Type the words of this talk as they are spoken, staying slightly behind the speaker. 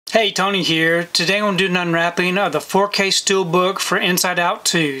Hey, Tony here. Today I'm going to do an unwrapping of the 4K Steelbook for Inside Out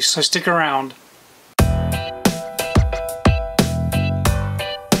 2, so stick around.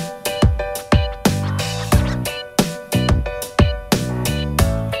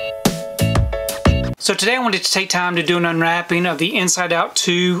 So today I wanted to take time to do an unwrapping of the Inside Out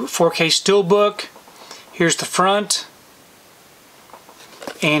 2 4K Steelbook. Here's the front,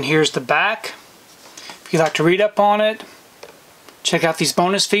 and here's the back. If you'd like to read up on it, check out these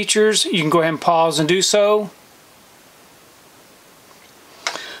bonus features, you can go ahead and pause and do so.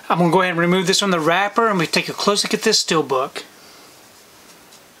 I'm going to go ahead and remove this from the wrapper and we take a close look at this Steelbook.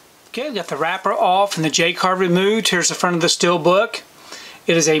 Okay, I've got the wrapper off and the J card removed. Here's the front of the Steelbook.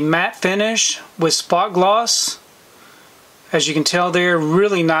 It is a matte finish with spot gloss. As you can tell there,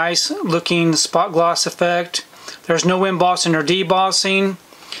 really nice looking spot gloss effect. There's no embossing or debossing.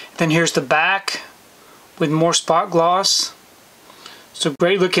 Then here's the back with more spot gloss. So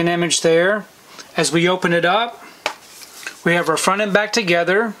great looking image there. As we open it up, we have our front and back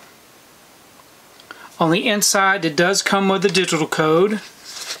together. On the inside it does come with a digital code,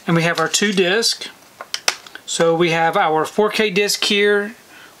 and we have our 2 discs. So we have our 4K disc here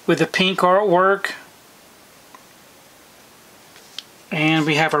with the pink artwork, and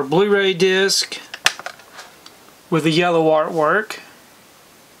we have our Blu-ray disc with the yellow artwork.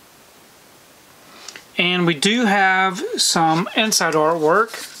 And we do have some inside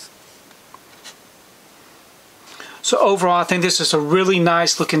artwork. So overall, I think this is a really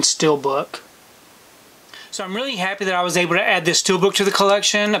nice looking Steelbook. So I'm really happy that I was able to add this Steelbook to the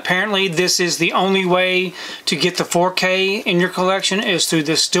collection. Apparently this is the only way to get the 4K in your collection is through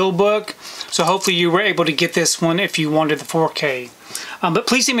this Steelbook. So hopefully you were able to get this one if you wanted the 4K. But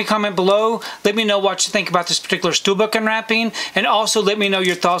please leave me a comment below. Let me know what you think about this particular Steelbook unwrapping, and also let me know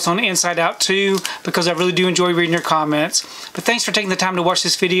your thoughts on Inside Out 2, because I really do enjoy reading your comments. But thanks for taking the time to watch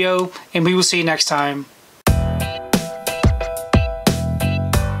this video, and we will see you next time.